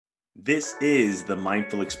This is the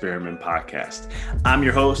Mindful Experiment Podcast. I'm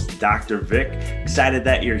your host, Dr. Vic. Excited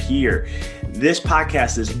that you're here. This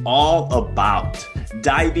podcast is all about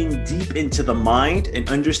diving deep into the mind and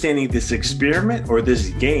understanding this experiment or this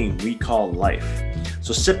game we call life.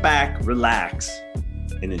 So sit back, relax,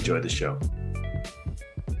 and enjoy the show.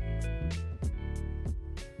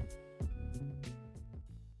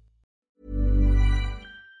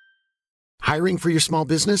 Hiring for your small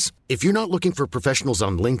business? If you're not looking for professionals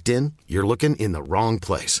on LinkedIn, you're looking in the wrong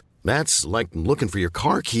place. That's like looking for your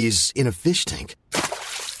car keys in a fish tank.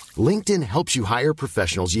 LinkedIn helps you hire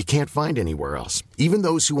professionals you can't find anywhere else, even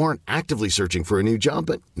those who aren't actively searching for a new job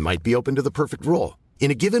but might be open to the perfect role.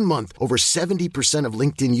 In a given month, over 70% of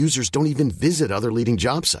LinkedIn users don't even visit other leading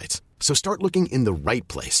job sites. So start looking in the right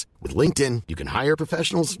place. With LinkedIn, you can hire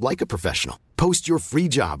professionals like a professional. Post your free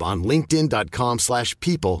job on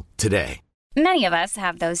linkedin.com/people today. Many of us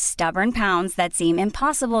have those stubborn pounds that seem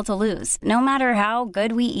impossible to lose, no matter how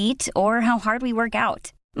good we eat or how hard we work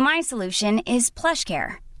out. My solution is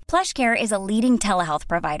PlushCare. PlushCare is a leading telehealth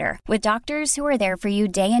provider with doctors who are there for you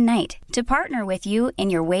day and night to partner with you in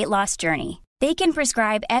your weight loss journey. They can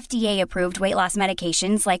prescribe FDA-approved weight loss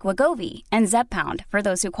medications like Wegovy and Zepbound for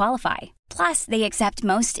those who qualify. Plus, they accept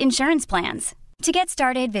most insurance plans. To get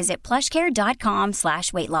started, visit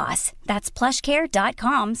plushcare.com/weightloss. That's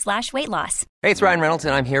plushcare.com/weightloss. Hey, it's Ryan Reynolds,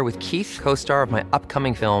 and I'm here with Keith, co-star of my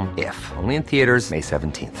upcoming film, If, only in theaters May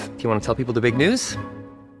 17th. Do you want to tell people the big news?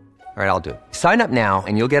 All right, I'll do it. Sign up now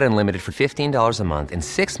and you'll get unlimited for $15 a month and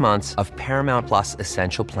 6 months of Paramount Plus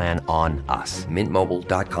Essential Plan on us.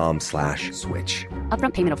 Mintmobile.com/switch.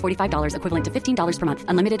 Upfront payment of $45 equivalent to $15 per month.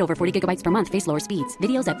 Unlimited over 40 gigabytes per month. Face lower speeds.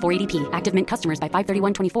 Videos at 480p. Active Mint customers by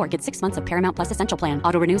 531.24 get 6 months of Paramount Plus Essential Plan.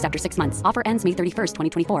 Auto renews after 6 months. Offer ends May 31st,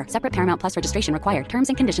 2024. Separate Paramount Plus registration required. Terms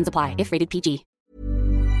and conditions apply if rated PG.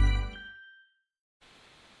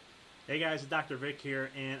 Hey guys, it's Dr. Vic here,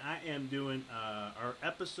 and I am doing our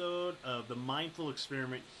episode of the Mindful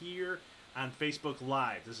Experiment here on Facebook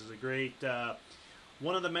Live. This is a great,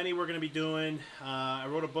 one of the many we're going to be doing. I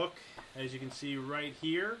wrote a book, as you can see right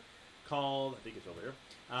here, called, I think it's over here,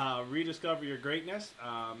 Rediscover Your Greatness.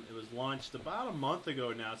 It was launched about a month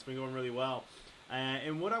ago now. It's been going really well.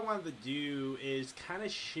 And what I wanted to do is kind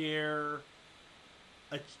of share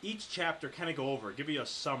each chapter, kind of go over it, give you a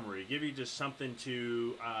summary, give you just something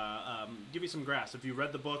to give you some grasp. If you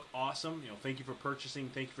read the book, awesome. Thank you for purchasing.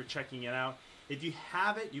 Thank you for checking it out. If you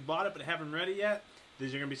have it, you bought it but haven't read it yet,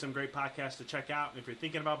 these are going to be some great podcasts to check out. And if you're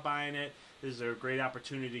thinking about buying it, this is a great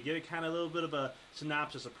opportunity to get a kind of a little bit of a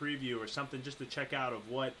synopsis, a preview, or something just to check out of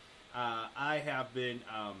what I have been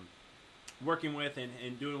working with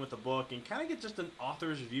and doing with the book, and kind of get just an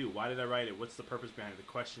author's view. Why did I write it? What's the purpose behind it? The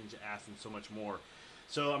questions you asked, and so much more.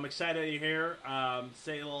 So I'm excited you're here.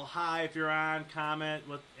 Say a little hi if you're on, comment,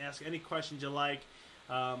 ask any questions you like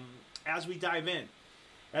as we dive in.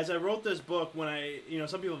 As I wrote this book,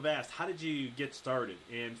 some people have asked, how did you get started?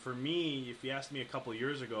 And for me, if you asked me a couple of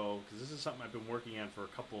years ago, because this is something I've been working on for a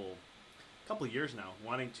couple of years now,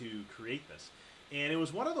 wanting to create this. And it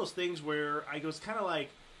was one of those things where I was kind of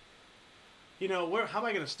like, how am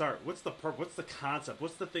I going to start? What's the concept?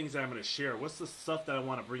 What's the things that I'm going to share? What's the stuff that I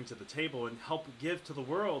want to bring to the table and help give to the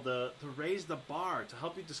world to raise the bar, to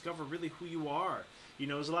help you discover really who you are?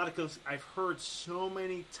 There's a lot of, I've heard so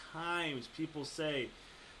many times people say,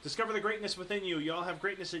 discover the greatness within you. You all have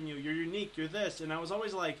greatness in you. You're unique. You're this. And I was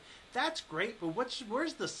always like, that's great, but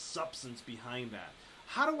where's the substance behind that?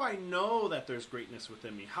 How do I know that there's greatness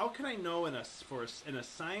within me? How can I know in a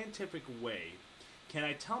scientific way? Can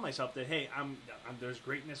I tell myself that, hey, there's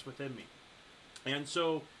greatness within me? And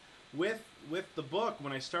so with the book,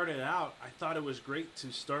 when I started it out, I thought it was great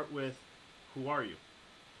to start with, who are you?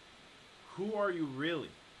 Who are you really?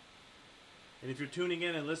 And if you're tuning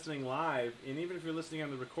in and listening live, and even if you're listening on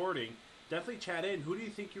the recording, definitely chat in. Who do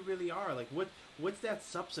you think you really are? Like, what's that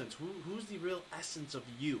substance? Who's the real essence of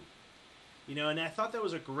you? And I thought that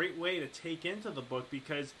was a great way to take into the book,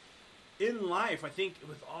 because in life, I think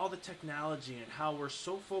with all the technology and how we're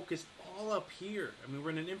so focused all up here, I mean,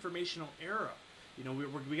 we're in an informational era.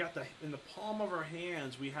 We got in the palm of our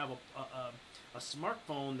hands, we have a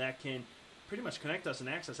smartphone that can pretty much connect us and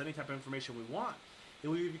access any type of information we want.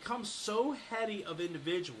 And we've become so heady of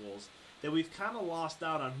individuals that we've kind of lost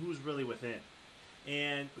out on who's really within.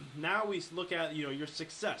 And now we look at, your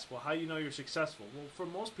success. Well, how do you know you're successful? Well, for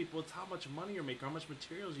most people, it's how much money you're making, how much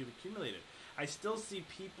materials you've accumulated. I still see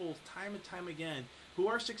people time and time again who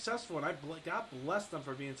are successful, and God bless them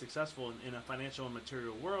for being successful in a financial and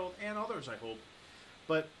material world, and others, I hope.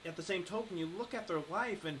 But at the same token, you look at their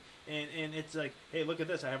life, and it's like, hey, look at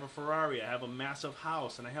this. I have a Ferrari. I have a massive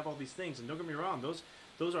house, and I have all these things. And don't get me wrong, those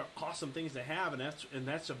those are awesome things to have, and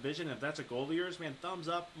that's a vision. If that's a goal of yours, man, thumbs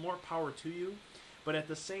up, more power to you. But at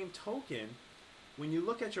the same token, when you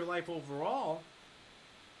look at your life overall,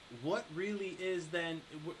 what really is then,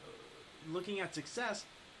 looking at success,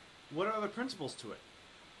 what are the principles to it?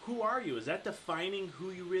 Who are you? Is that defining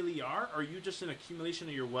who you really are? Are you just an accumulation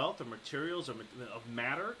of your wealth, of materials, of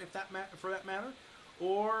matter, for that matter?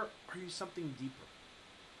 Or are you something deeper?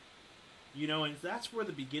 You know, and that's where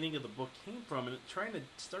the beginning of the book came from, and trying to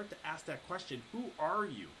start to ask that question, who are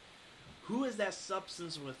you? Who is that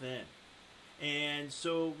substance within? And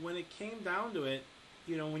so when it came down to it,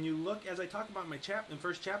 you know, when you look, as I talk about in my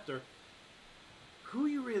first chapter, who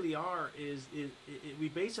you really are is we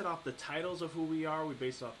base it off the titles of who we are, we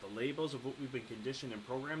base it off the labels of what we've been conditioned and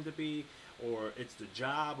programmed to be, or it's the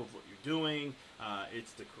job of what you're doing,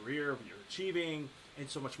 it's the career you're achieving, and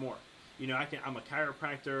so much more. You know, I'm a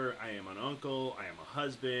chiropractor, I am an uncle, I am a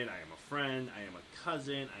husband, I am a friend, I am a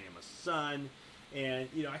cousin, I am a son, and,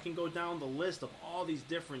 you know, I can go down the list of all these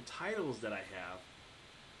different titles that I have,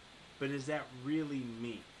 but is that really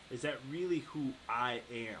me? Is that really who I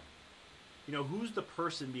am? You know, who's the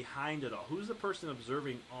person behind it all? Who's the person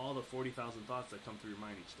observing all the 40,000 thoughts that come through your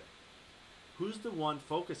mind each day? Who's the one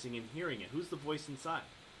focusing and hearing it? Who's the voice inside?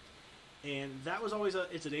 And that was always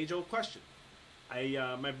it's an age-old question.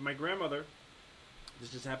 My grandmother, this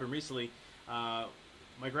just happened recently,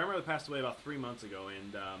 my grandmother passed away about 3 months ago,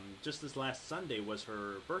 and just this last Sunday was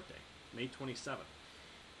her birthday, May 27th.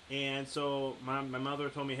 And so my mother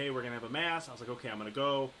told me, hey, we're going to have a mass. I was like, okay, I'm going to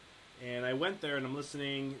go. And I went there, and I'm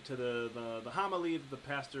listening to the homily that the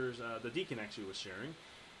pastor's, the deacon actually was sharing.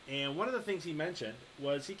 And one of the things he mentioned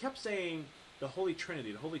was he kept saying the Holy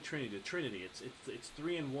Trinity, the Holy Trinity, the Trinity. It's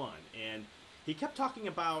three in one. And he kept talking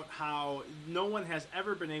about how no one has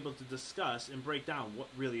ever been able to discuss and break down what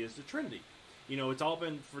really is the Trinity. You know, it's all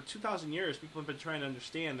been, for 2,000 years, people have been trying to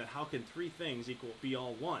understand that how can three things be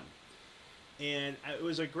all one. And it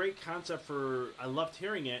was a great concept I loved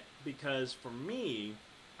hearing it, because for me,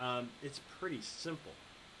 it's pretty simple.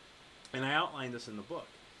 And I outlined this in the book,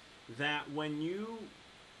 that when you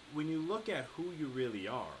look at who you really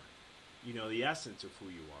are, you know, the essence of who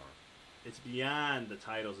you are, it's beyond the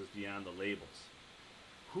titles, it's beyond the labels.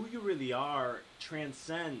 Who you really are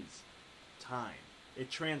transcends time.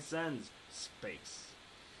 It transcends space.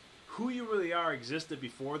 Who you really are existed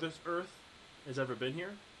before this earth has ever been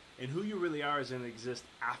here, and who you really are is going to exist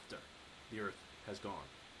after the earth has gone.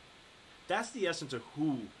 That's the essence of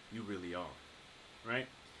who you really are, right?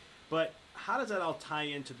 But how does that all tie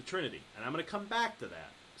into the Trinity? And I'm going to come back to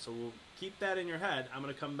that. So we'll keep that in your head. I'm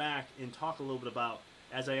going to come back and talk a little bit about,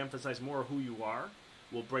 as I emphasize more who you are,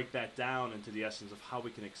 we'll break that down into the essence of how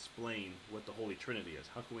we can explain what the Holy Trinity is.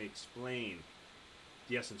 How can we explain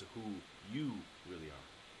the essence of who you really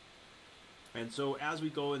are? And so as we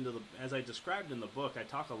go into as I described in the book, I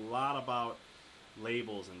talk a lot about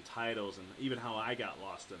labels and titles, and even how I got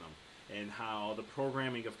lost in them, and how the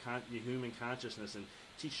programming of human consciousness, and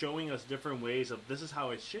she's showing us different ways of this is how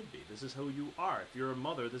it should be. This is who you are. If you're a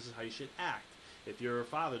mother, this is how you should act. If you're a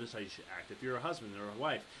father, this is how you should act. If you're a husband or a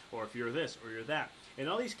wife, or if you're this or you're that. And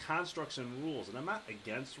all these constructs and rules. And I'm not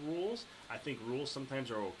against rules. I think rules sometimes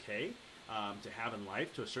are okay to have in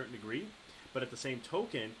life to a certain degree. But at the same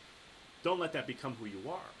token, don't let that become who you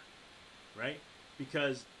are, right?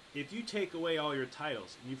 Because if you take away all your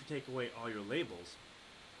titles and if you take away all your labels,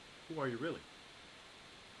 who are you really?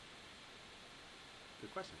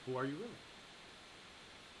 Good question. Who are you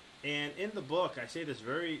really? And in the book, I say this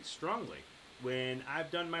very strongly. When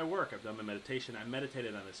I've done my work, I've done my meditation, I've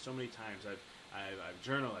meditated on this so many times. I've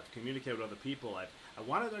journaled, I've communicated with other people. I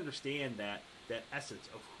wanted to understand that essence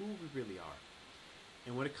of who we really are.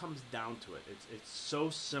 And when it comes down to it, it's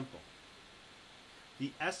so simple.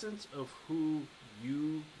 The essence of who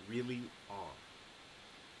you really are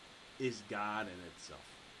is God in itself.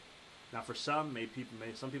 Now, for some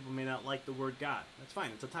people may not like the word God. That's fine.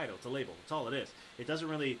 It's a title. It's a label. That's all it is. It doesn't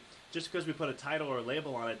really, just because we put a title or a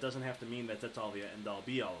label on it, doesn't have to mean that that's all the end all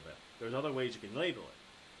be all of it. There's other ways you can label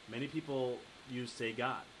it. Many people say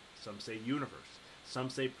God. Some say universe. Some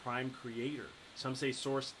say prime creator. Some say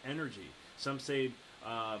source energy. Some say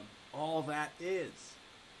all that is.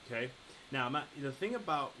 Okay? Now, the thing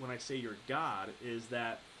about when I say you're God is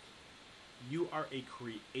that you are a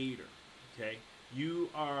creator. Okay? You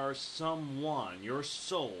are someone, your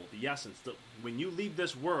soul, the essence. When you leave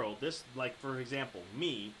this world, this, like for example,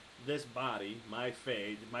 me, this body, my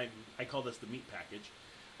fade, I call this the meat package,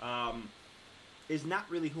 is not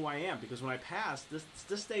really who I am, because when I pass,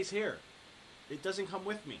 this stays here. It doesn't come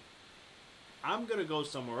with me. I'm going to go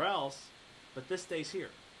somewhere else, but this stays here.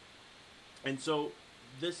 And so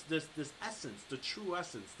this essence, the true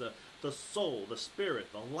essence, the soul, the spirit,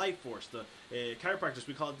 the life force, the chiropractors,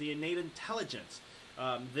 we call it the innate intelligence.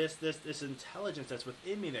 This intelligence that's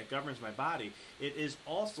within me that governs my body, it is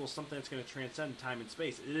also something that's going to transcend time and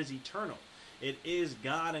space. It is eternal. It is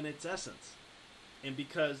God in its essence. And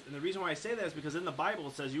the reason why I say that is because in the Bible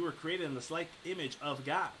it says you were created in the slight image of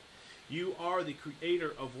God. You are the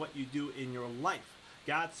creator of what you do in your life.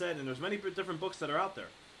 God said, and there's many different books that are out there,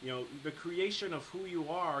 the creation of who you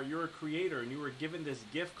are, you're a creator, and you were given this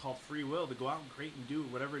gift called free will to go out and create and do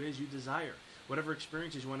whatever it is you desire, whatever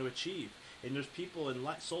experiences you want to achieve. And there's people in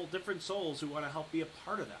different souls who want to help be a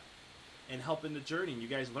part of that and help in the journey, and you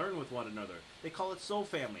guys learn with one another. They call it soul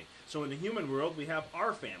family. So in the human world, we have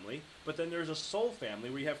our family, but then there's a soul family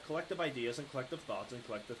where you have collective ideas and collective thoughts and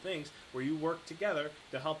collective things where you work together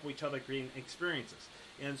to help each other gain experiences.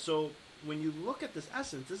 And so when you look at this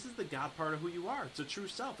essence, this is the God part of who you are. It's a true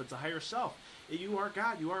self. It's a higher self. You are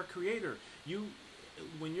God. You are a creator.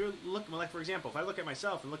 When you're looking, like for example, if I look at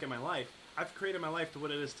myself and look at my life, I've created my life to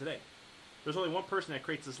what it is today. There's only one person that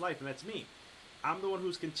creates this life, and that's me. I'm the one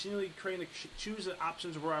who's continually trying to choose the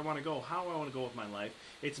options of where I want to go, how I want to go with my life.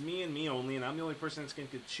 It's me and me only, and I'm the only person that's going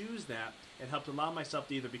to choose that and help to allow myself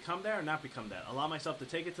to either become that or not become that. Allow myself to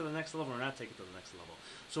take it to the next level or not take it to the next level.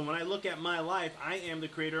 So when I look at my life, I am the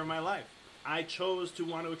creator of my life. I chose to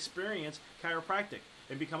want to experience chiropractic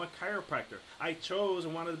and become a chiropractor. I chose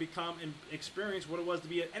and wanted to become and experience what it was to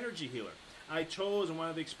be an energy healer. I chose and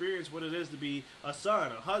wanted to experience what it is to be a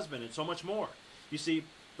son, a husband, and so much more. You see,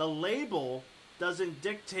 the label doesn't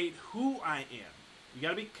dictate who I am. You got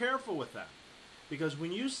to be careful with that. Because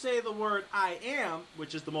when you say the word I am,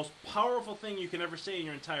 which is the most powerful thing you can ever say in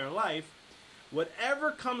your entire life,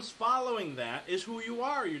 whatever comes following that is who you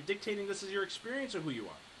are. You're dictating this is your experience of who you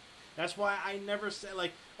are. That's why I never say,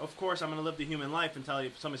 of course I'm going to live the human life until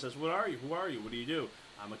somebody says, what are you? Who are you? What do you do?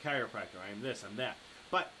 I'm a chiropractor. I am this, I'm that.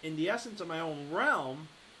 But in the essence of my own realm,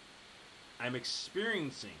 I'm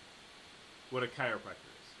experiencing what a chiropractor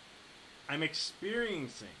is. I'm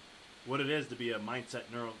experiencing what it is to be a mindset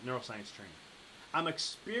neuroscience trainer. I'm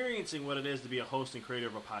experiencing what it is to be a host and creator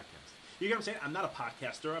of a podcast. You get what I'm saying? I'm not a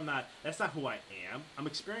podcaster. That's not who I am. I'm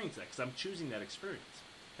experiencing that because I'm choosing that experience.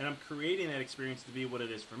 And I'm creating that experience to be what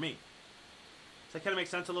it is for me. Does that kind of make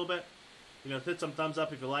sense a little bit? Hit some thumbs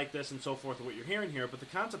up if you like this and so forth of what you're hearing here. But the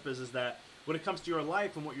concept is that when it comes to your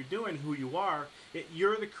life and what you're doing, who you are,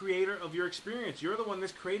 you're the creator of your experience. You're the one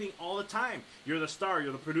that's creating all the time. You're the star.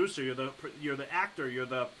 You're the producer. You're the actor. You're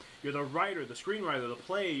the writer, the screenwriter, the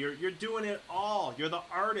play. You're doing it all. You're the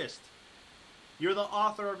artist. You're the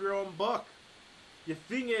author of your own book. The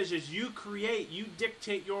thing is you create. You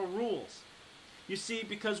dictate your rules. You see,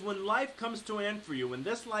 because when life comes to an end for you, when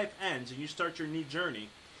this life ends and you start your new journey,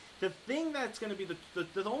 the thing that's going to be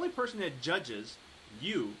the only person that judges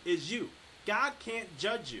you is you. God can't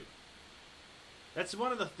judge you. That's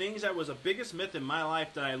one of the things that was a biggest myth in my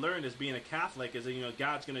life that I learned as being a Catholic is that,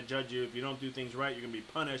 God's going to judge you. If you don't do things right, you're going to be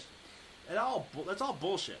punished. That's all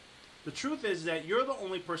bullshit. The truth is that you're the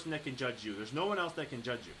only person that can judge you. There's no one else that can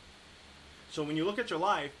judge you. So when you look at your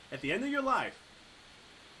life, at the end of your life,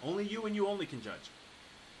 only you and you only can judge.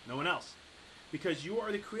 No one else. Because you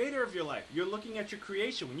are the creator of your life. You're looking at your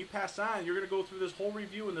creation. When you pass on, you're going to go through this whole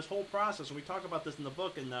review and this whole process. And we talk about this in the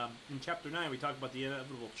book. In chapter 9, we talk about the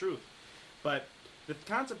inevitable truth. But the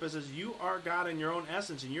concept is you are God in your own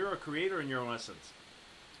essence, and you're a creator in your own essence.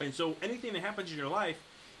 And so anything that happens in your life,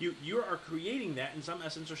 you are creating that in some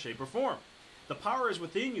essence or shape or form. The power is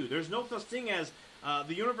within you. There's no such thing as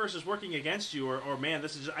the universe is working against you, or man,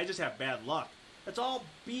 I just have bad luck. That's all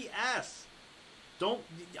BS.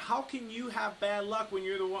 How can you have bad luck when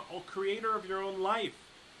you're the creator of your own life?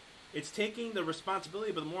 It's taking the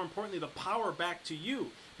responsibility, but more importantly, the power back to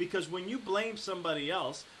you. Because when you blame somebody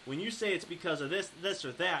else, when you say it's because of this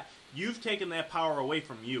or that, you've taken that power away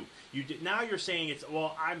from you. Now you're saying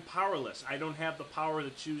I'm powerless. I don't have the power to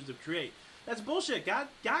choose to create. That's bullshit. God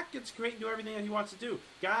gets to create and do everything that He wants to do.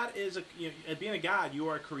 God is being a God. You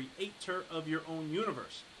are a creator of your own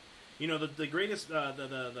universe. The greatest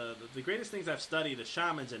the greatest things I've studied, the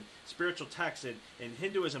shamans and spiritual texts and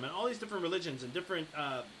Hinduism and all these different religions and different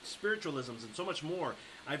spiritualisms and so much more.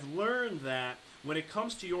 I've learned that when it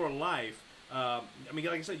comes to your life, like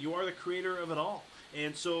I said, you are the creator of it all.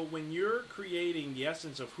 And so when you're creating the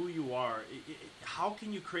essence of who you are, how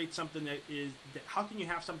can you create something how can you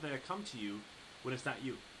have something that come to you when it's not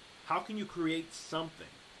you? How can you create something?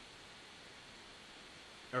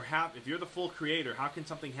 Or if you're the full creator, how can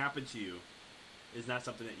something happen to you is not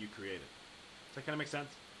something that you created? Does that kind of make sense?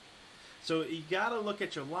 So you got to look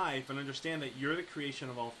at your life and understand that you're the creation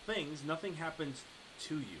of all things. Nothing happens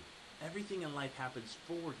to you. Everything in life happens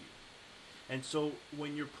for you. And so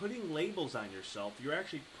when you're putting labels on yourself, you're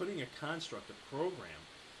actually putting a construct, a program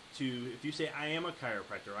to, if you say, I am a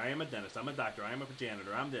chiropractor, I am a dentist, I'm a doctor, I am a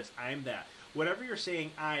janitor, I'm this, I am that. Whatever you're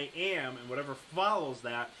saying I am and whatever follows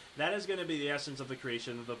that, that is going to be the essence of the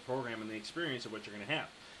creation of the program and the experience of what you're going to have.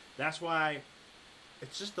 That's why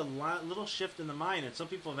it's just a little shift in the mind. And some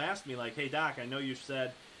people have asked me, like, hey, Doc, I know you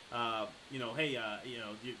said,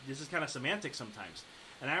 this is kind of semantics sometimes.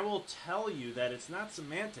 And I will tell you that it's not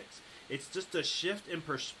semantics. It's just a shift in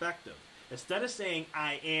perspective. Instead of saying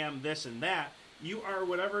I am this and that, you are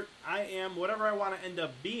whatever I am, whatever I want to end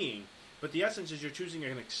up being. But the essence is you're choosing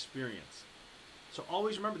an experience. So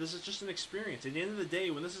always remember, this is just an experience. At the end of the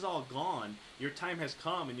day, when this is all gone, your time has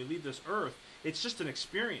come and you leave this earth, it's just an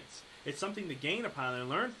experience. It's something to gain upon and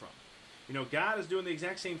learn from. You know, God is doing the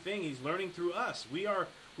exact same thing. He's learning through us. We are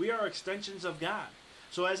extensions of God.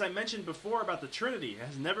 So as I mentioned before about the Trinity, it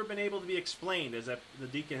has never been able to be explained, as the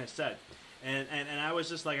deacon has said. And I was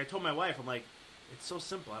just like, I told my wife, I'm like, it's so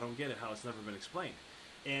simple. I don't get it how it's never been explained.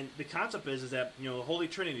 And the concept is that, you know, the Holy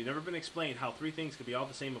Trinity, never been explained how three things could be all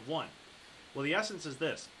the same of one. Well, the essence is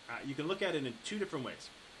this. You can look at it in two different ways.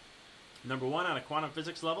 Number one, on a quantum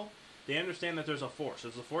physics level, they understand that there's a force.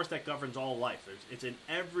 There's a force that governs all life. It's in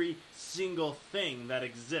every single thing that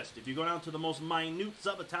exists. If you go down to the most minute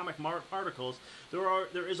subatomic particles,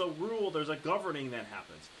 there is a rule, there's a governing that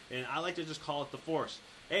happens. And I like to just call it the force.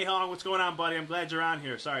 Hey, Hong, what's going on, buddy? I'm glad you're on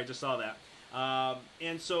here. Sorry, I just saw that.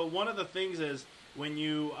 And so one of the things is when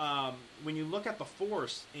you look at the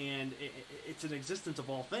force and it's an existence of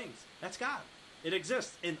all things, that's God. It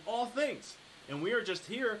exists in all things. And we are just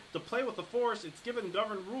here to play with the force. It's given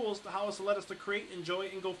governed rules to how it's to let us to create, enjoy,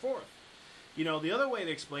 and go forth. You know, the other way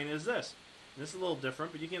to explain it is this. And this is a little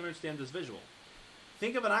different, but you can understand this visual.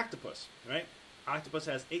 Think of an octopus, right? Octopus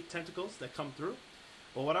has 8 tentacles that come through.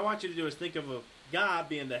 Well, what I want you to do is think of God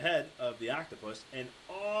being the head of the octopus, and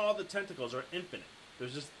all the tentacles are infinite.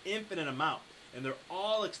 There's just infinite amount, and they're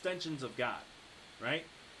all extensions of God, right?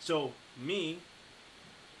 So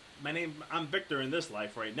I'm Victor in this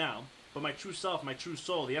life right now, but my true self, my true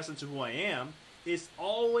soul, the essence of who I am, is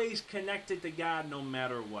always connected to God no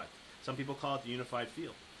matter what. Some people call it the unified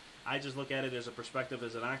field. I just look at it as a perspective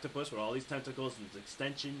as an octopus with all these tentacles and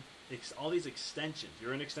all these extensions.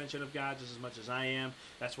 You're an extension of God just as much as I am.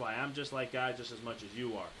 That's why I'm just like God just as much as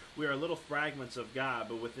you are. We are little fragments of God,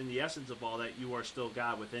 but within the essence of all that, you are still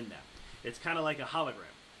God within that. It's kind of like a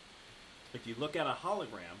hologram. If you look at a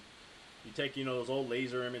hologram, you take, those old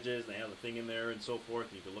laser images, they have the thing in there and so forth,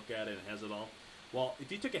 and you can look at it and it has it all. Well,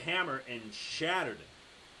 if you took a hammer and shattered it,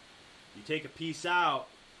 you take a piece out,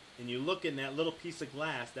 and you look in that little piece of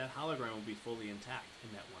glass, that hologram will be fully intact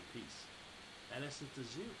in that one piece. That essence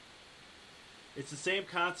is you. It's the same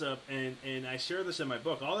concept, and I share this in my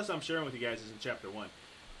book. All this I'm sharing with you guys is in chapter 1.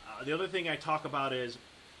 The other thing I talk about is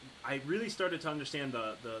I really started to understand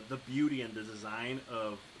the beauty and the design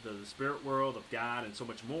of the spirit world, of God, and so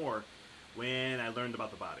much more when I learned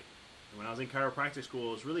about the body. And when I was in chiropractic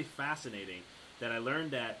school, it was really fascinating that I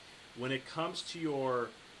learned that when it comes to your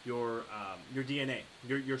DNA,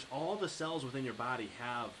 all the cells within your body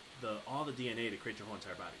have all the DNA to create your whole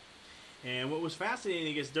entire body. And what was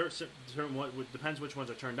fascinating is depends which ones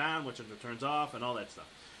are turned on, which ones are turned off, and all that stuff.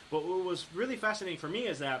 But what was really fascinating for me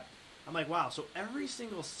is that I'm like, wow, so every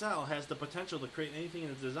single cell has the potential to create anything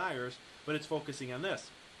it desires, but it's focusing on this.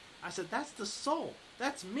 I said, that's the soul.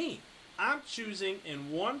 That's me. I'm choosing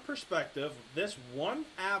in one perspective, this one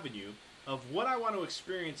avenue of what I want to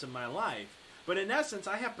experience in my life. But in essence,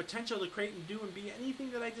 I have potential to create and do and be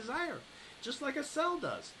anything that I desire, just like a cell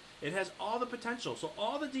does. It has all the potential. So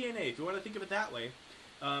all the DNA, if you want to think of it that way,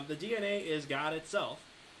 the DNA is God itself.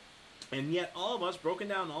 And yet all of us, broken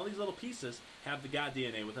down in all these little pieces, have the God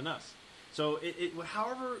DNA within us. So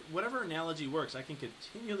whatever analogy works, I can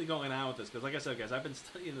continually go on with this. Because like I said, guys, I've been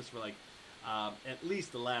studying this for at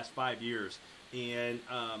least the last 5 years. And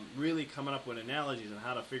really coming up with analogies on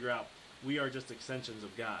how to figure out we are just extensions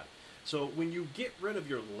of God. So when you get rid of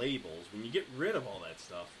your labels, when you get rid of all that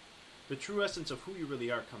stuff, the true essence of who you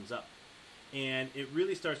really are comes up. And it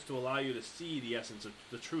really starts to allow you to see the essence of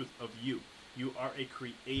the truth of you. You are a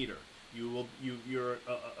creator. You're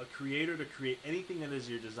a creator to create anything that is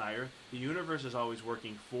your desire. The universe is always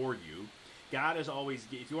working for you. God is always,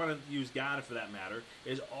 if you want to use God for that matter,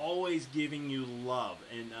 is always giving you love.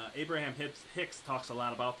 And Abraham Hicks talks a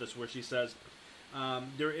lot about this, where she says,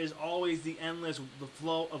 there is always the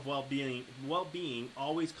flow of well-being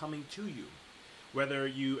always coming to you. Whether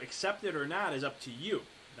you accept it or not is up to you.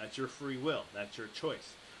 That's your free will. That's your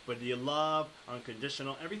choice. But the love,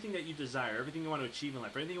 unconditional, everything that you desire, everything you want to achieve in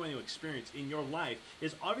life, everything you want to experience in your life,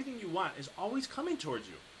 is everything you want is always coming towards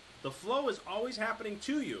you. The flow is always happening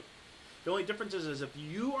to you. The only difference is if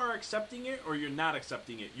you are accepting it or you're not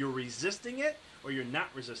accepting it. You're resisting it or you're not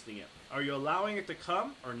resisting it. Are you allowing it to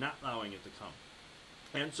come or not allowing it to come?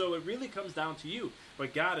 And so it really comes down to you.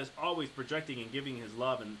 But God is always projecting and giving his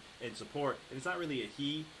love and support. And it's not really a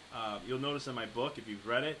he. You'll notice in my book, if you've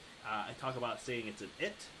read it, I talk about saying it's an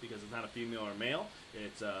it because it's not a female or male.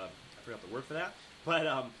 It's I forgot the word for that.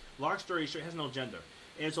 But long story short, it has no gender.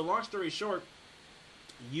 And so long story short,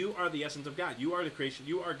 you are the essence of God. You are the creation.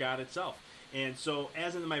 You are God itself. And so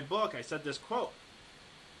as in my book, I said this quote: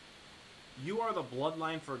 you are the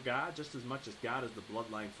bloodline for God just as much as God is the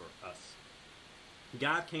bloodline for us.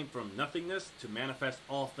 God came from nothingness to manifest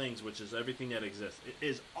all things, which is everything that exists. It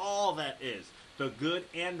is all that is, the good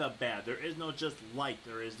and the bad. There is no just light.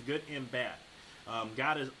 There is good and bad.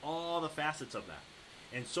 God is all the facets of that.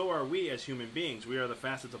 And so are we as human beings. We are the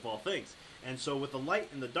facets of all things. And so with the light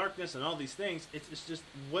and the darkness and all these things, it's just,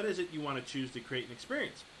 what is it you want to choose to create an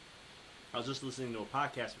experience? I was just listening to a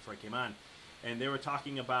podcast before I came on, and they were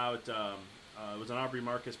talking about, it was an Aubrey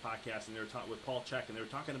Marcus podcast, and they were talking with Paul Chek, and they were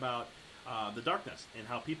talking about the darkness and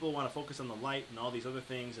how people want to focus on the light and all these other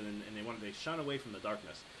things, and they shun away from the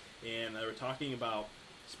darkness. And they were talking about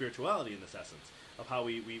spirituality in this essence of how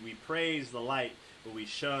we praise the light, but we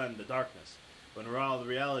shun the darkness. But in all the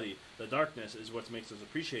reality, the darkness is what makes us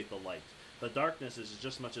appreciate the light. The darkness is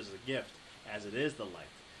just as much as a gift as it is the light.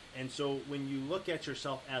 And so when you look at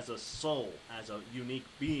yourself as a soul, as a unique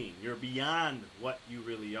being, you're beyond what you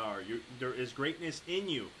really are. There is greatness in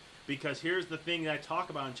you. Because here's the thing that I talk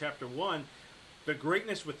about in chapter 1. The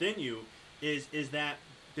greatness within you is that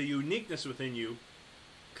the uniqueness within you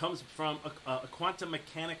comes from a quantum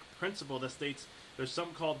mechanic principle that states there's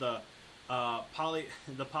something called the Pauli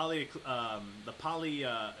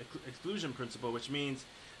exclusion principle, which means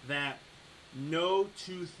that no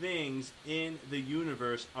two things in the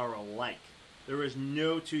universe are alike. There is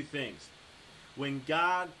no two things. When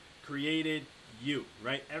God created you,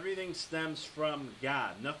 right? Everything stems from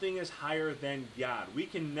God. Nothing is higher than God. We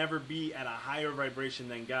can never be at a higher vibration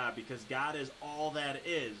than God because God is all that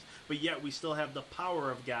is, but yet we still have the power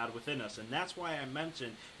of God within us. And that's why I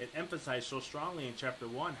mentioned and emphasized so strongly in chapter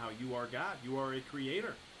 1 how you are God. You are a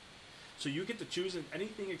creator. So you get to choose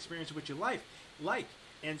anything experience what you like.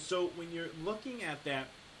 And so when you're looking at that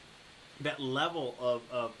level of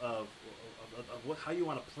how you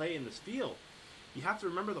want to play in this field, you have to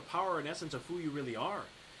remember the power and essence of who you really are,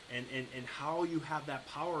 and how you have that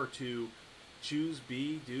power to choose,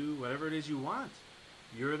 be, do whatever it is you want.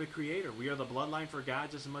 You're the creator. We are the bloodline for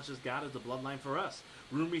God just as much as God is the bloodline for us.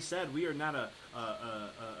 Rumi said we are not a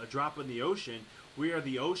drop in the ocean. We are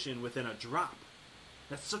the ocean within a drop.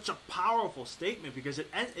 That's such a powerful statement because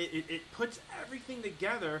it puts everything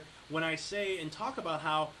together when I say and talk about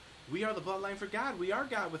how we are the bloodline for God. We are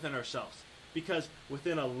God within ourselves. Because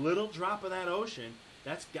within a little drop of that ocean,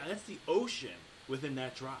 that's God, that's the ocean within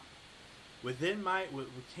that drop. Within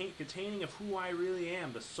containing of who I really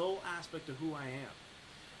am, the soul aspect of who I am.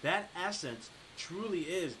 That essence truly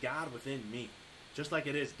is God within me. Just like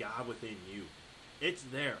it is God within you. It's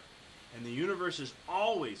there. And the universe is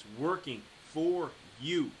always working for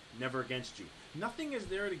you, never against you. Nothing is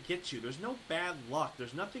there to get you. There's no bad luck.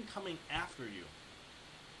 There's nothing coming after you.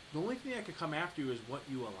 The only thing that could come after you is what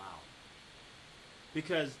you allow.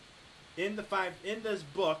 Because in this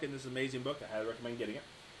book, in this amazing book, I highly recommend getting it.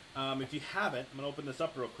 If you haven't, I'm going to open this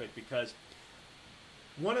up real quick because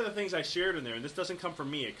one of the things I shared in there, and this doesn't come from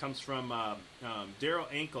me, it comes from Daryl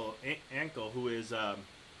Ankle, who is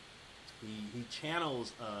he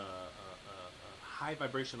channels a high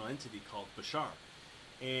vibrational entity called Bashar.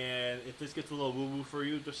 And if this gets a little woo-woo for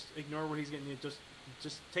you, just ignore what he's getting.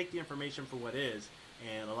 Just take the information for what is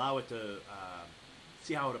and allow it to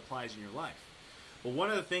see how it applies in your life. Well,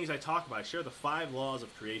 one of the things I talk about, I share the 5 laws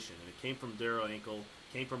of creation, and it came from Daryl Ankle,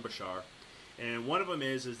 came from Bashar, and one of them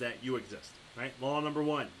is that you exist, right? Law number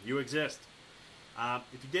 1, you exist.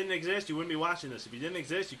 If you didn't exist, you wouldn't be watching this. If you didn't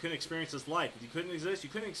exist, you couldn't experience this life. If you couldn't exist,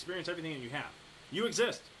 you couldn't experience everything that you have. You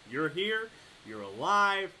exist. You're here. You're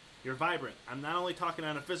alive. You're vibrant. I'm not only talking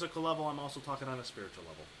on a physical level, I'm also talking on a spiritual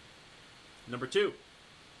level. Number 2,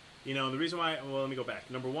 the reason why, well, let me go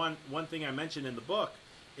back. Number 1, one thing I mentioned in the book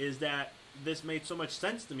is that this made so much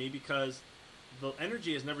sense to me because the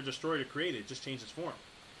energy is never destroyed or created, it just changes form.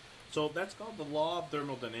 So that's called the law of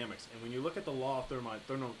thermodynamics. And when you look at the law of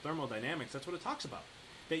thermodynamics, that's what it talks about.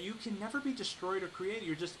 That you can never be destroyed or created.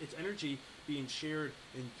 It's energy being shared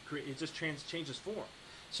and it just changes form.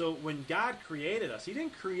 So when God created us, he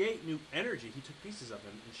didn't create new energy. He took pieces of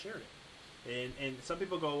it and shared it. And some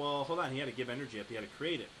people go, well, hold on, he had to give energy up. He had to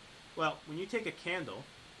create it. Well, when you take a candle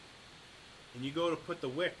and you go to put the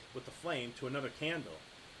wick with the flame to another candle,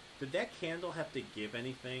 did that candle have to give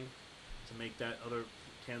anything to make that other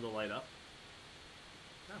candle light up?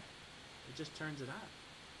 No. It just turns it on.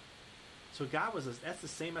 So that's the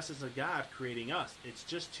same essence of God creating us. It's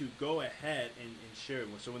just to go ahead and share it.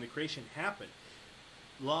 So when the creation happened,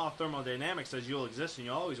 law of thermodynamics says you'll exist and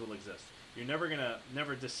you always will exist. You're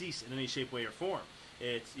never decease in any shape, way, or form.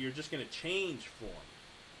 You're just going to change form.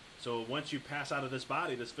 So once you pass out of this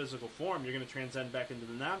body, this physical form, you're going to transcend back into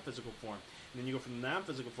the non-physical form. And then you go from the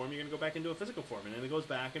non-physical form, you're going to go back into a physical form. And then it goes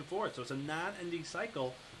back and forth. So it's a non-ending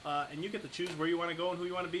cycle. And you get to choose where you want to go and who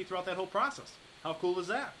you want to be throughout that whole process. How cool is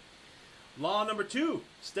that? Law number 2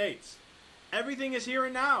 states, everything is here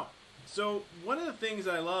and now. So one of the things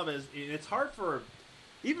that I love is, it's hard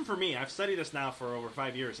even for me, I've studied this now for over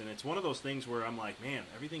 5 years, and it's one of those things where I'm like, man,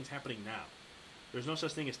 everything's happening now. There's no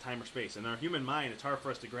such thing as time or space. In our human mind, it's hard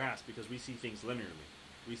for us to grasp because we see things linearly.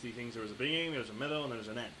 We see things, there's a beginning, there's a middle, and there's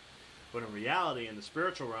an end. But in reality, in the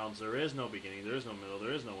spiritual realms, there is no beginning, there is no middle,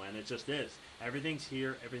 there is no end. It just is. Everything's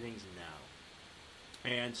here, everything's now.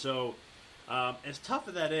 And so, as tough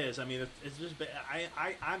as that is, I mean, it's just,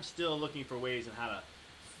 I'm still looking for ways on how to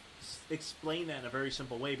explain that in a very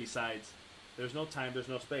simple way besides there's no time, there's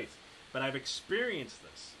no space. But I've experienced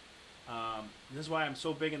this. This is why I'm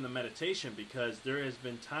so big in the meditation, because there has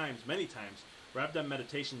been many times, where I've done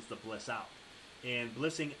meditations to bliss out. And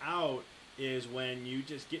blissing out is when you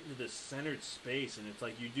just get into this centered space, and it's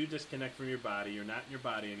like you do disconnect from your body, you're not in your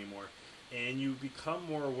body anymore, and you become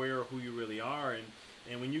more aware of who you really are.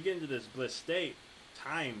 And when you get into this bliss state,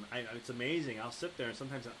 time, it's amazing. I'll sit there, and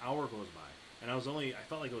sometimes an hour goes by. And I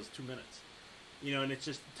felt like it was 2 minutes. And it's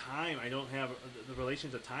just time. I don't have the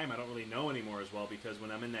relations of time. I don't really know anymore as well, because when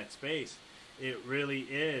I'm in that space, it really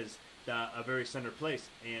is a very centered place,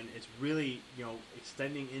 and it's really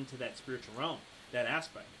extending into that spiritual realm, that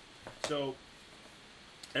aspect. So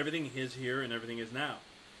everything is here and everything is now.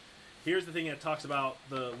 Here's the thing that talks about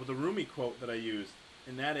the Rumi quote that I used,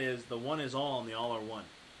 and that is, the one is all and the all are one.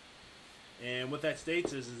 And what that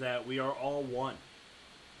states is that we are all one.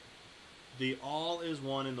 The all is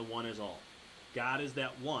one and the one is all. God is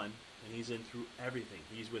that one, and he's in through everything.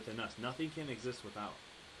 He's within us. Nothing can exist without.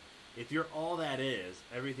 If you're all that is,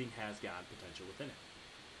 everything has God potential within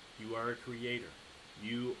it. You are a creator.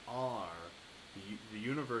 You are, the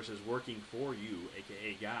universe is working for you,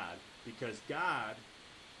 aka God, because God,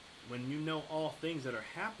 when you know all things that are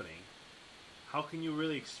happening, how can you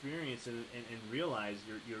really experience and realize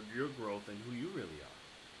your growth and who you really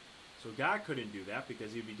are? So God couldn't do that,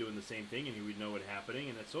 because he'd be doing the same thing and he would know what's happening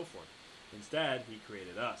and so forth. Instead, he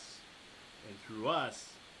created us. And through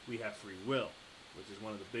us, we have free will, which is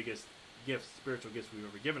one of the biggest gifts, spiritual gifts we've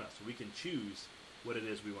ever given us. So we can choose what it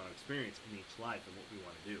is we want to experience in each life and what we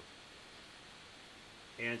want to do.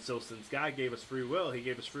 And so since God gave us free will, he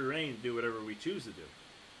gave us free reign to do whatever we choose to do.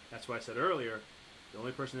 That's why I said earlier, the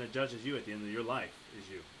only person that judges you at the end of your life is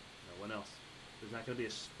you. No one else. There's not going to be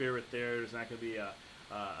a spirit there. There's not going to be a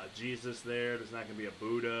Jesus there. There's not going to be a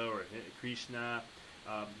Buddha or a Krishna.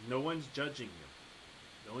 No one's judging you.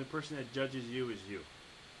 The only person that judges you is you.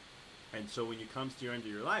 And so when you comes to your end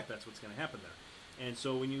of your life, that's what's going to happen there. And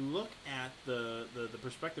so when you look at the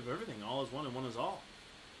perspective of everything, all is one and one is all.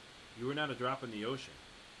 You are not a drop in the ocean.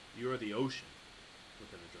 You are the ocean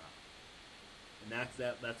within a drop.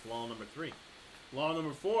 And that's law number 3. Law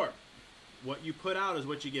number 4. What you put out is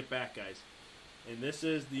what you get back, guys. And this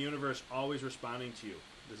is the universe always responding to you.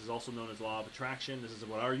 This is also known as law of attraction. This is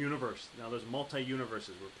what our universe. Now, there's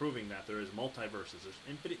multi-universes. We're proving that there is multiverses. There's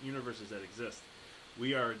infinite universes that exist.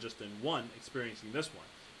 We are just in one experiencing this one.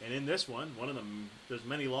 And in this one of them, there's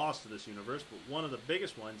many laws to this universe, but one of the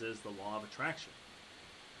biggest ones is the law of attraction.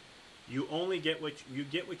 You only get what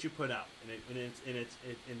you put out, and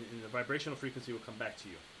the vibrational frequency will come back to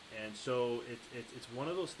you. And so it's one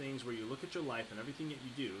of those things where you look at your life and everything that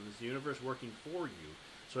you do is the universe working for you.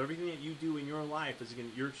 So everything that you do in your life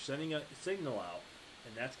you're sending a signal out,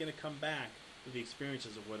 and that's going to come back with the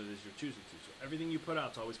experiences of what it is you're choosing to. So everything you put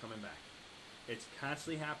out is always coming back. It's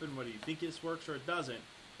constantly happening, whether you think this works or it doesn't.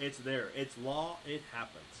 It's there. It's law. It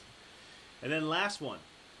happens. And then last one,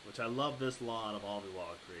 which I love this law out of all the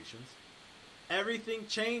law of creations. Everything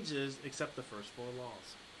changes except the first 4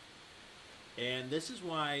 laws. And this is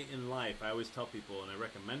why in life I always tell people, and I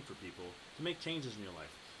recommend for people, to make changes in your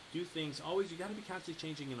life. Do things, always, you got to be constantly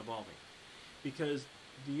changing and evolving. Because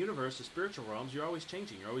the universe, the spiritual realms, you're always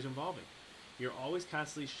changing, you're always evolving. You're always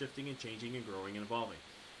constantly shifting and changing and growing and evolving.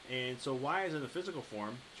 And so why, as in the physical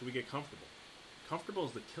form, should we get comfortable? Comfortable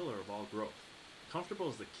is the killer of all growth. Comfortable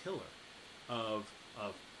is the killer of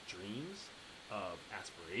dreams, of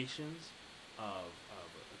aspirations, of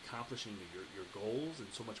accomplishing your goals, and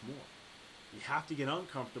so much more. You have to get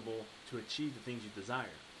uncomfortable to achieve the things you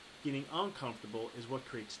desire. Getting uncomfortable is what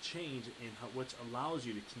creates change and what allows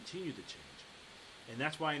you to continue to change. And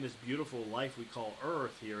that's why in this beautiful life we call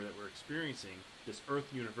Earth here that we're experiencing, this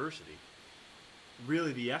Earth University,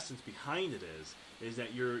 really the essence behind it is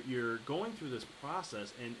that you're going through this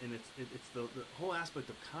process, and it's the whole aspect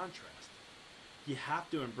of contrast. You have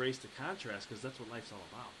to embrace the contrast because that's what life's all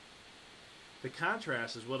about. The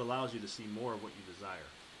contrast is what allows you to see more of what you desire.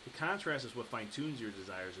 The contrast is what fine-tunes your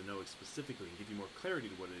desires and know it specifically and give you more clarity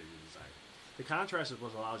to what it is you desire. The contrast is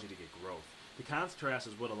what allows you to get growth. The contrast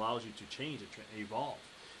is what allows you to change and evolve.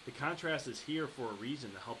 The contrast is here for a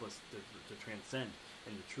reason to help us to transcend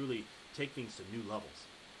and to truly take things to new levels.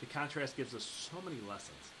 The contrast gives us so many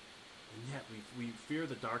lessons, and yet we fear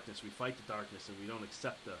the darkness, we fight the darkness, and we don't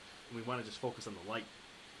accept and we want to just focus on the light.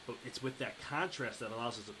 But it's with that contrast that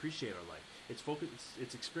allows us to appreciate our light.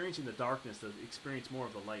 It's experiencing the darkness to experience more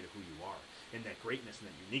of the light of who you are, and that greatness and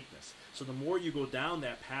that uniqueness. So the more you go down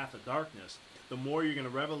that path of darkness, the more you're going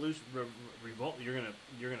to revolt. You're going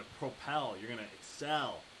to propel. You're going to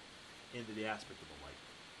excel into the aspect of the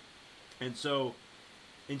light. And so,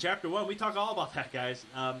 in chapter 1, we talk all about that, guys.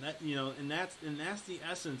 And that's the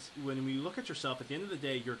essence. When we look at yourself, at the end of the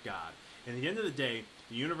day, you're God. And at the end of the day,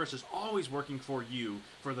 the universe is always working for you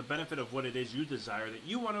for the benefit of what it is you desire that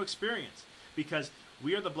you want to experience. Because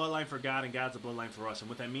we are the bloodline for God and God's the bloodline for us. And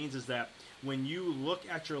what that means is that when you look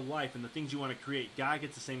at your life and the things you want to create, God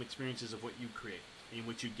gets the same experiences of what you create and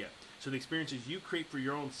what you get. So the experiences you create for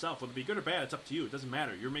your own self, whether it be good or bad, it's up to you. It doesn't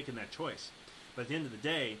matter. You're making that choice. But at the end of the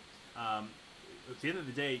day,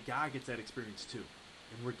 God gets that experience too.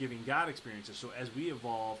 And we're giving God experiences. So as we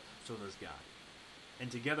evolve, so does God.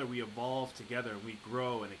 And together we evolve together and we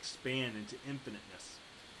grow and expand into infiniteness.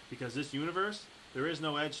 Because this universe, there is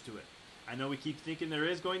no edge to it. I know we keep thinking there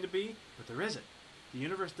is going to be, but there isn't. The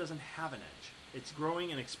universe doesn't have an edge. It's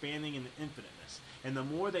growing and expanding in infiniteness. And the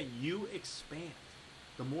more that you expand,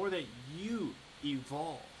 the more that you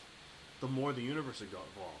evolve, the more the universe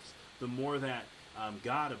evolves, the more that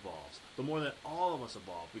God evolves, the more that all of us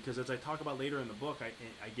evolve. Because as I talk about later in the book,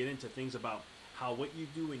 I get into things about how what you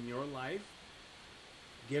do in your life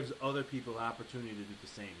gives other people opportunity to do the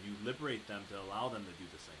same. You liberate them to allow them to do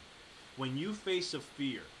the same. When you face a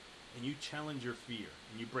fear, and you challenge your fear,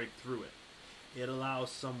 and you break through it, it allows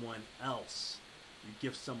someone else, you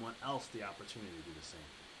give someone else the opportunity to do the same.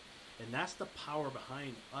 And that's the power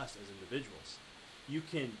behind us as individuals. You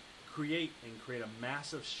can create a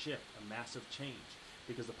massive shift, a massive change.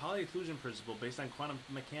 Because the Pauli-Exclusion principle, based on quantum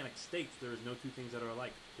mechanics, states there is no two things that are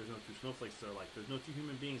alike. There's no two snowflakes that are alike. There's no two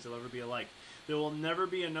human beings that will ever be alike. There will never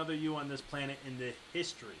be another you on this planet in the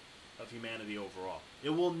history of humanity overall.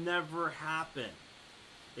 It will never happen.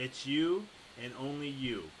 It's you and only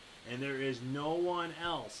you. And there is no one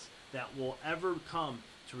else that will ever come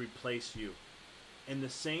to replace you. And the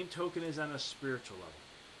same token is on a spiritual level.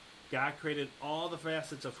 God created all the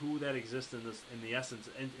facets of who that exists in the essence,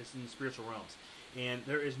 and it's in the spiritual realms. And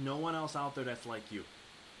there is no one else out there that's like you.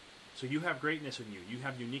 So you have greatness in you. You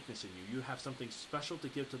have uniqueness in you. You have something special to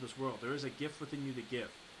give to this world. There is a gift within you to give.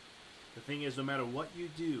 The thing is, no matter what you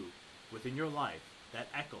do within your life, that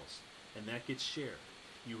echoes and that gets shared.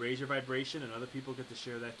 You raise your vibration and other people get to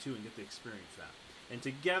share that too and get to experience that. And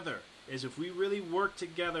together, as if we really work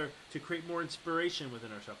together to create more inspiration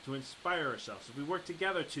within ourselves, to inspire ourselves, if we work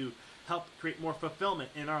together to help create more fulfillment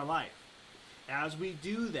in our life, as we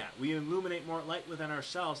do that, we illuminate more light within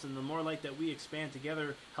ourselves, and the more light that we expand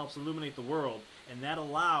together helps illuminate the world, and that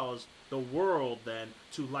allows the world then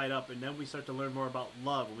to light up, and then we start to learn more about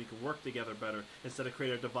love, and we can work together better instead of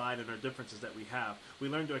create our divide and our differences that we have. We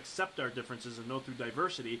learn to accept our differences and know through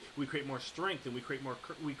diversity we create more strength, and we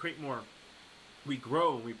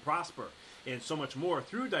grow and we prosper, and so much more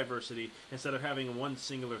through diversity instead of having one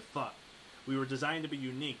singular thought. We were designed to be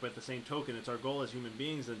unique, but at the same token, it's our goal as human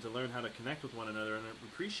beings then to learn how to connect with one another and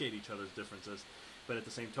appreciate each other's differences, but at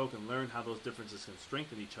the same token, learn how those differences can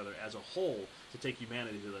strengthen each other as a whole to take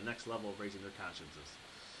humanity to the next level of raising their consciences.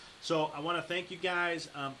 So I want to thank you guys.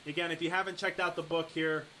 Again, if you haven't checked out the book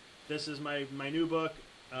here, this is my new book,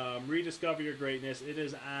 Rediscover Your Greatness. It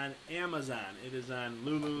is on Amazon. It is on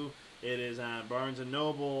Lulu. It is on Barnes &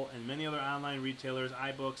 Noble and many other online retailers,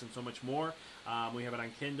 iBooks, and so much more. We have it on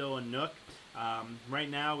Kindle and Nook. Right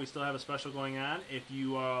now, we still have a special going on. If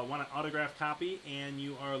you want an autographed copy and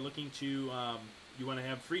you are looking to, you want to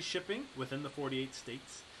have free shipping within the 48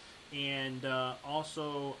 states, and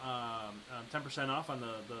also 10% off on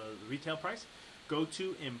the retail price, go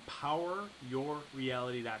to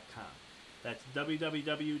empoweryourreality.com. That's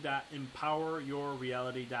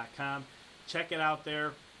www.empoweryourreality.com. Check it out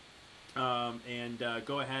there. And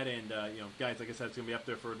go ahead and, guys, like I said, it's going to be up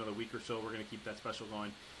there for another week or so. We're going to keep that special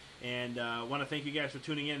going. And I want to thank you guys for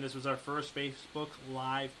tuning in. This was our first Facebook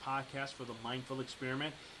Live podcast for the Mindful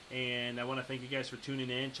Experiment. And I want to thank you guys for tuning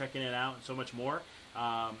in, checking it out, and so much more.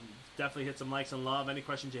 Definitely hit some likes and love. Any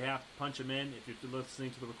questions you have, punch them in. If you're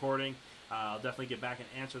listening to the recording, I'll definitely get back and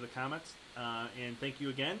answer the comments. And thank you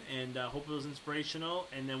again, and hope it was inspirational.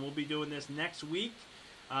 And then we'll be doing this next week.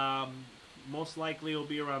 Most likely it'll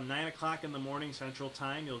be around 9 o'clock in the morning Central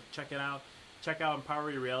Time. You'll check it out. Check out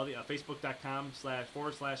Empower Your Reality,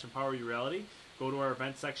 facebook.com//Empower Your Reality. Go to our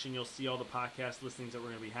event section. You'll see all the podcast listings that we're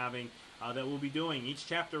going to be having, that we'll be doing. Each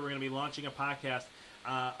chapter we're going to be launching a podcast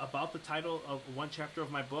about the title of one chapter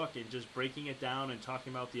of my book and just breaking it down and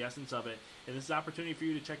talking about the essence of it. And this is an opportunity for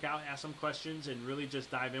you to check out, ask some questions, and really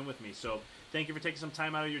just dive in with me. So thank you for taking some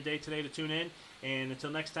time out of your day today to tune in. And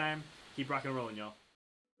until next time, keep rocking and rolling, y'all.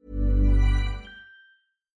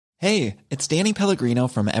 Hey, it's Danny Pellegrino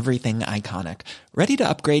from Everything Iconic. Ready to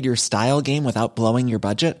upgrade your style game without blowing your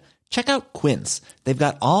budget? Check out Quince. They've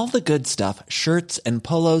got all the good stuff, shirts and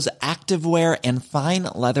polos, activewear, and fine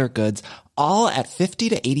leather goods, all at 50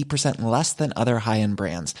 to 80% less than other high-end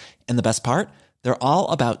brands. And the best part? They're all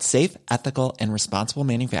about safe, ethical, and responsible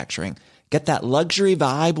manufacturing. Get that luxury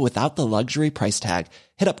vibe without the luxury price tag.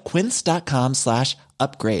 Hit up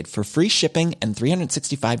quince.com/upgrade for free shipping and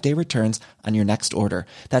 365-day returns on your next order.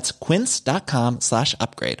 That's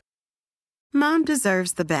quince.com/upgrade. Mom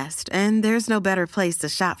deserves the best, and there's no better place to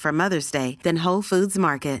shop for Mother's Day than Whole Foods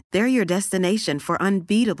Market. They're your destination for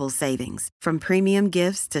unbeatable savings, from premium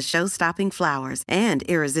gifts to show-stopping flowers and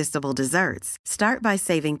irresistible desserts. Start by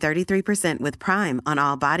saving 33% with Prime on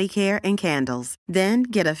all body care and candles. Then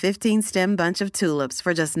get a 15-stem bunch of tulips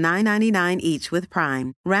for just $9.99 each with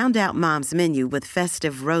Prime. Round out Mom's menu with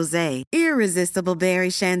festive rosé, irresistible berry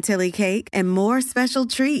chantilly cake, and more special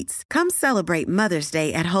treats. Come celebrate Mother's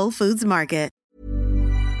Day at Whole Foods Market.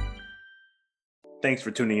 Thanks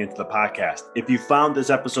for tuning into the podcast. If you found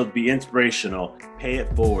this episode to be inspirational, pay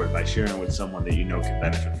it forward by sharing with someone that you know can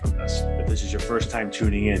benefit from this. If this is your first time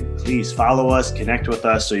tuning in, please follow us, connect with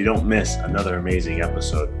us so you don't miss another amazing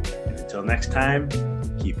episode. And until next time,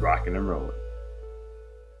 keep rocking and rolling.